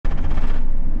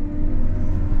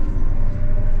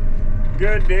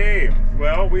Good day.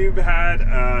 Well, we've had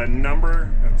a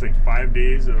number, it's like 5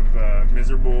 days of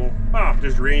miserable,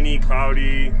 just rainy,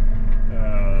 cloudy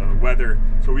weather.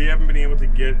 So we haven't been able to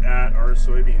get at our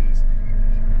soybeans.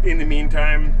 In the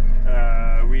meantime,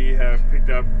 we have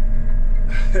picked up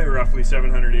roughly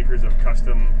 700 acres of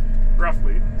custom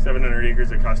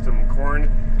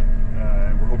corn.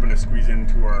 We're hoping to squeeze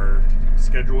into our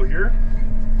schedule here.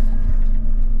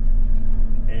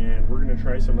 And we're gonna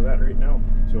try some of that right now.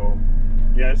 So,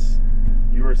 yes,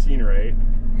 you are seen right.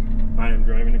 I am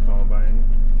driving a combine.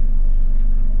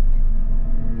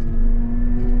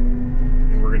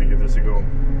 And we're gonna give this a go.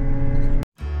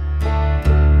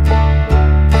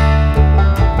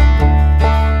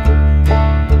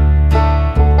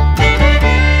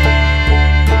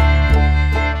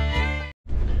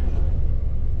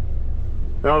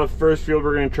 Now the first field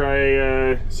we're going to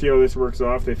try, see how this works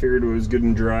off. They figured it was good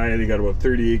and dry. They got about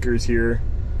 30 acres here.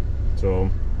 So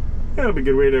that'll be a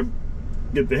good way to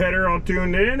get the header all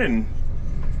tuned in and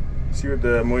see what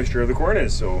the moisture of the corn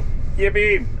is. So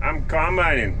yippee, I'm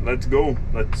combining. Let's go.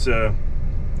 Let's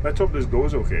hope this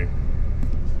goes okay.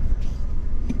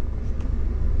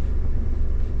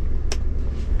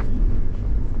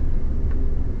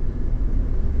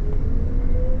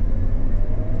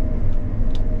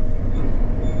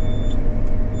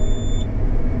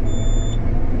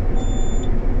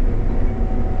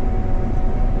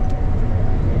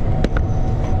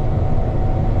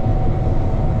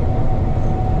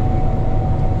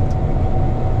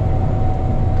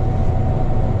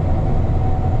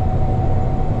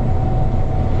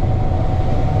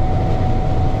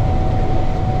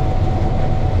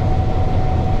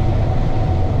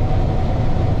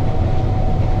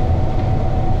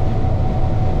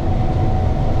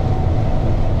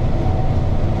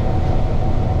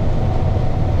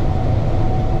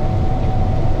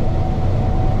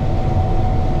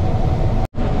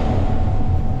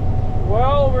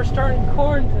 Starting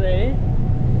corn today.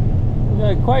 We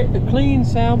got quite a clean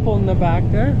sample in the back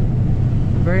there.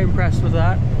 I'm very impressed with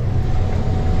that.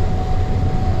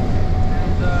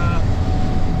 And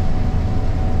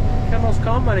Kemel's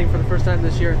combining for the first time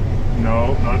this year.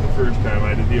 No, not the first time.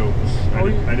 I did the oats.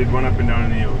 I did one up and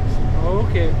down in the oats. Oh,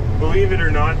 okay. Believe it or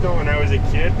not, though, when I was a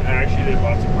kid, I actually did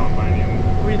lots of combining.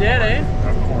 We did, eh?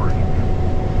 Of corn.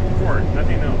 Corn,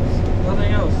 nothing else.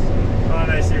 Nothing else. Well,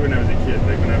 and I see when I was a kid,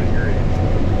 like when I was your age.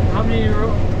 How many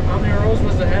rows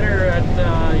was the header at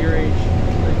your age?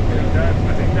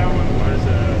 I think that one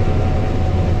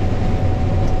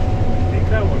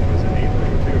was an 8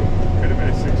 row too. Could have been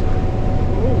a 6 row.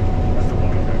 Oh, That's a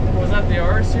long time. Was that the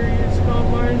R series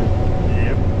combine?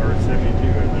 Yep,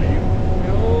 R72, I believe.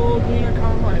 The old Wiener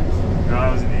combines. No,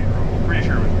 that was an 8 row. Pretty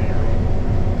sure it was an 8 row.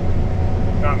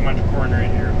 Not much corn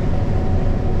right here.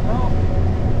 Oh,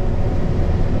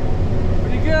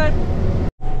 pretty good.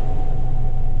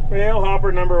 Well,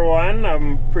 hopper number 1,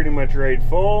 I'm pretty much right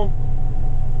full.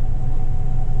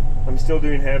 I'm still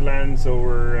doing headland, so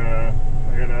I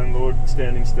gotta unload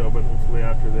standing still, but hopefully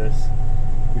after this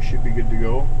we should be good to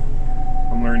go.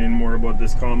 I'm learning more about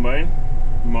this combine,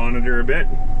 monitor a bit.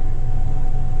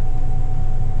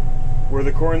 Where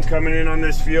the corn's coming in on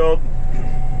this field,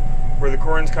 where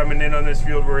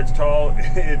it's tall,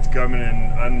 it's coming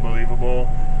in unbelievable,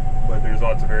 but there's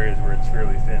lots of areas where it's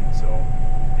fairly thin, so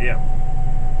yeah.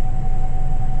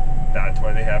 That's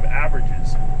why they have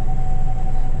averages.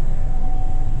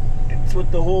 It's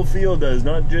what the whole field does,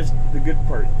 not just the good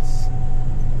parts.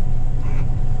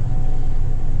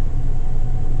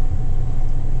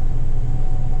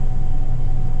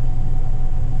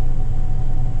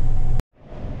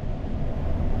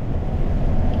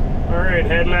 Alright,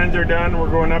 headlands are done.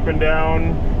 We're going up and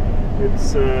down.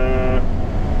 It's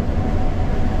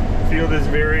field is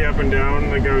very up and down,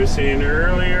 like I was saying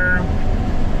earlier.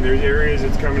 There's areas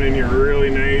that's coming in here really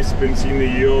nice. Been seeing the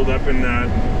yield up in that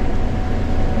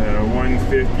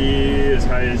 150 as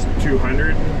high as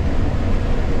 200.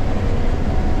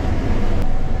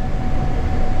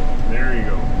 There you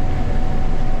go.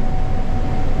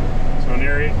 So in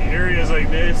areas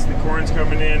like this, the corn's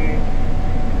coming in.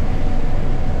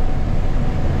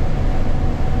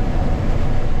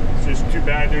 It's just too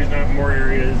bad there's not more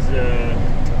areas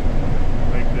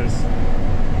like this.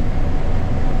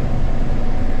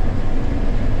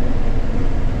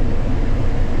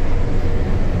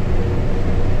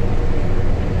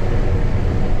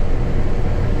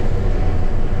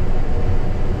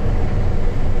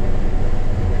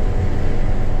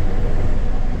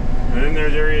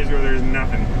 There's areas where there's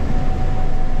nothing.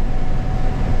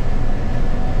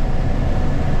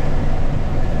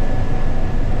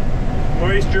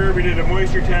 Moisture, we did a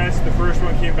moisture test. The first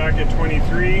one came back at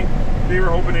 23. they were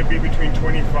hoping it'd be between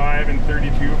 25 and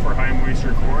 32 for high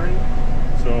moisture corn.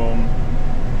 So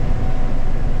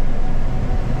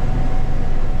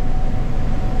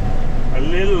a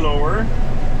little lower.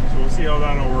 So we'll see how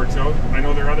that all works out. I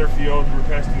know their other fields were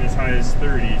testing as high as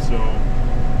 30, so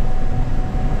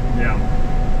yeah.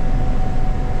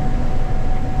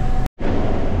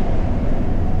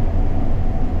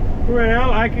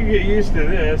 Well, I could get used to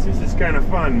this. This is kind of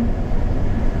fun.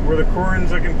 Where the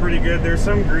corn's looking pretty good. There's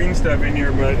some green stuff in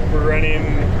here, but we're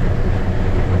running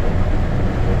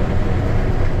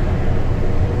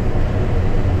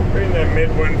right in the mid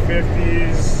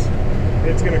 150s.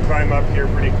 It's going to climb up here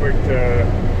pretty quick to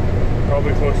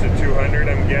probably close to 200,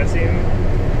 I'm guessing.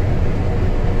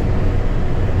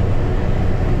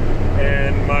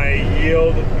 And my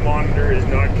yield monitor is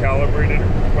not calibrated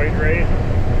quite right.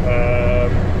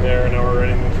 There, now we're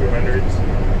running the 200s.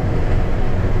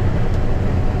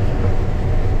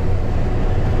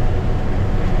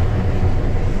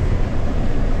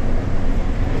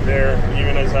 There,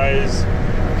 even as high as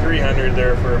 300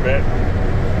 there for a bit.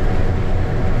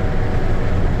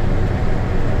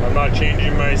 I'm not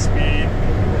changing my speed.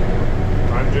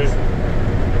 I'm just,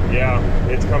 yeah,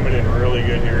 it's coming in really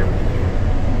good here.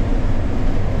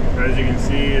 As you can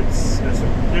see, it's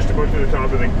just about to the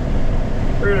top of the,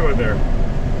 right about there.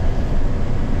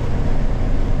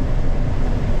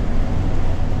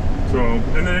 So,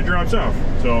 and then it drops off.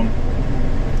 So,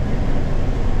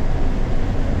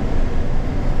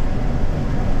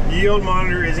 yield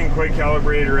monitor isn't quite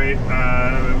calibrated right.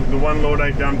 The one load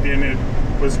I dumped in, it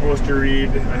was supposed to read,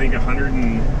 I think 100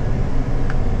 and, I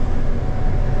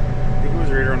think it was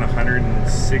right around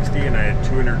 160, and I had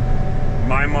 200.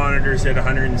 My monitor said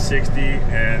 160,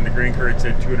 and the grain cart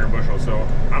said 200 bushels. So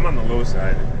I'm on the low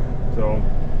side. So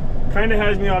kind of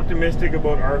has me optimistic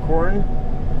about our corn.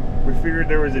 We figured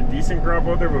there was a decent crop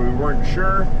out there, but we weren't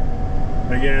sure.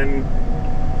 Again,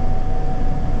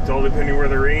 it's all depending where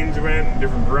the rains went,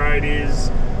 different varieties.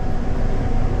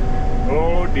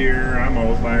 Oh dear, I'm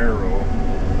out by a row.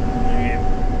 Yeah,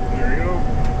 there you go.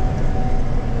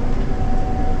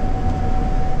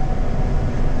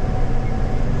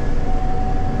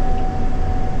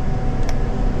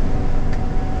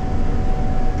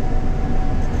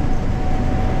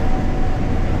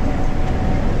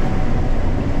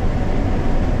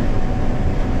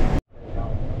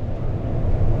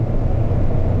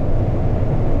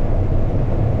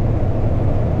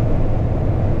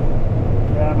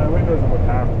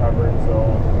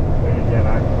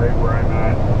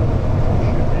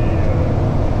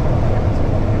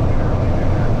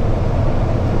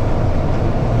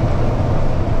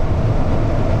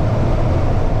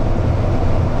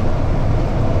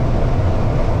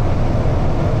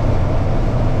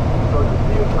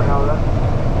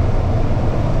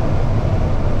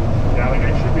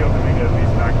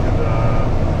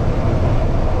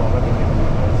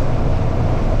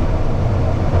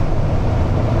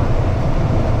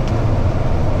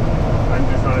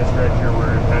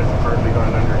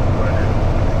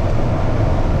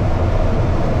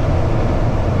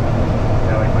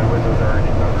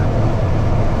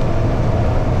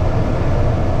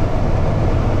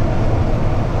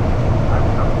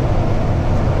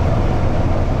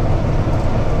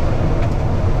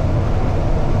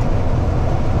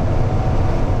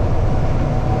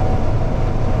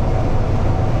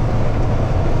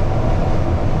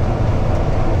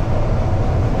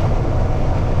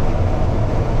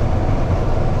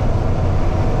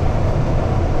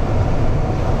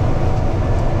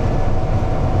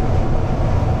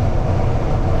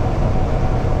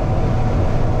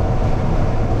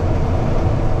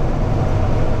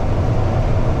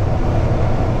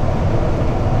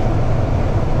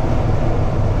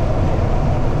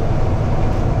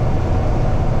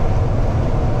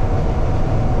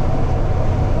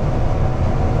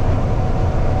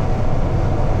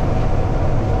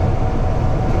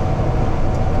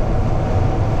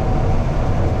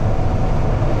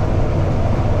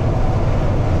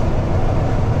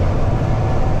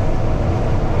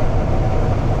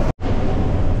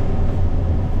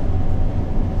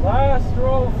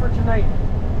 For tonight.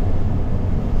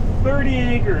 30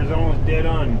 acres, almost dead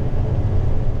on.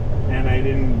 And I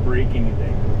didn't break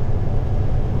anything.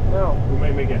 No. We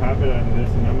might make a habit out of this,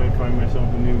 and I might find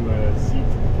myself a new seat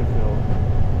to fill.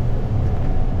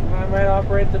 I might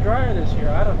operate the dryer this year,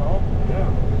 I don't know.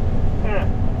 Yeah.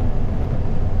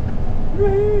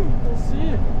 Woohoo! We'll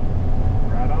see.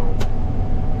 Right on.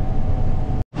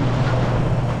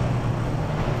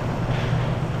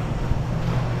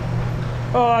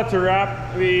 Oh, that's a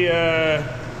wrap. We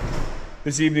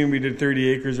this evening we did 30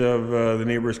 acres of the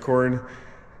neighbor's corn.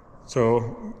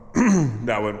 So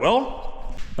that went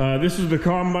well. This is the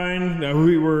combine that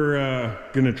we were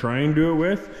gonna try and do it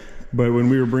with, but when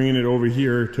we were bringing it over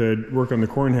here to work on the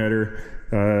corn header,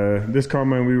 this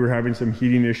combine, we were having some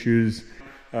heating issues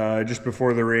just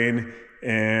before the rain,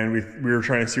 and we were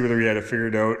trying to see whether we had it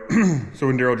figured out. So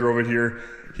when Daryl drove it here,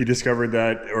 he discovered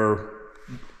that, or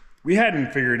we hadn't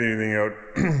figured anything out.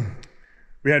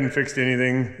 We hadn't fixed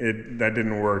anything. That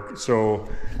didn't work. So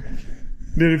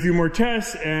did a few more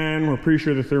tests, and we're pretty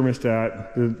sure the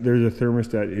thermostat, there's a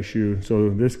thermostat issue. So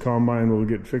this combine will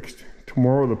get fixed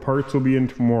tomorrow. The parts will be in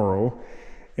tomorrow,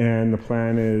 and the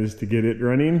plan is to get it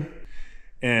running.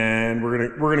 And we're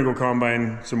gonna go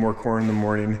combine some more corn in the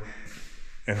morning,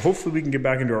 and hopefully we can get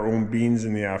back into our own beans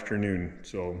in the afternoon.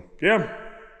 So yeah,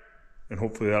 and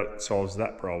hopefully that solves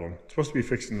that problem. It's supposed to be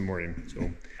fixed in the morning.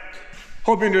 So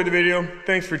hope you enjoyed the video.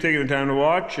 Thanks for taking the time to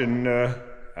watch, and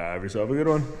have yourself a good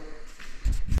one.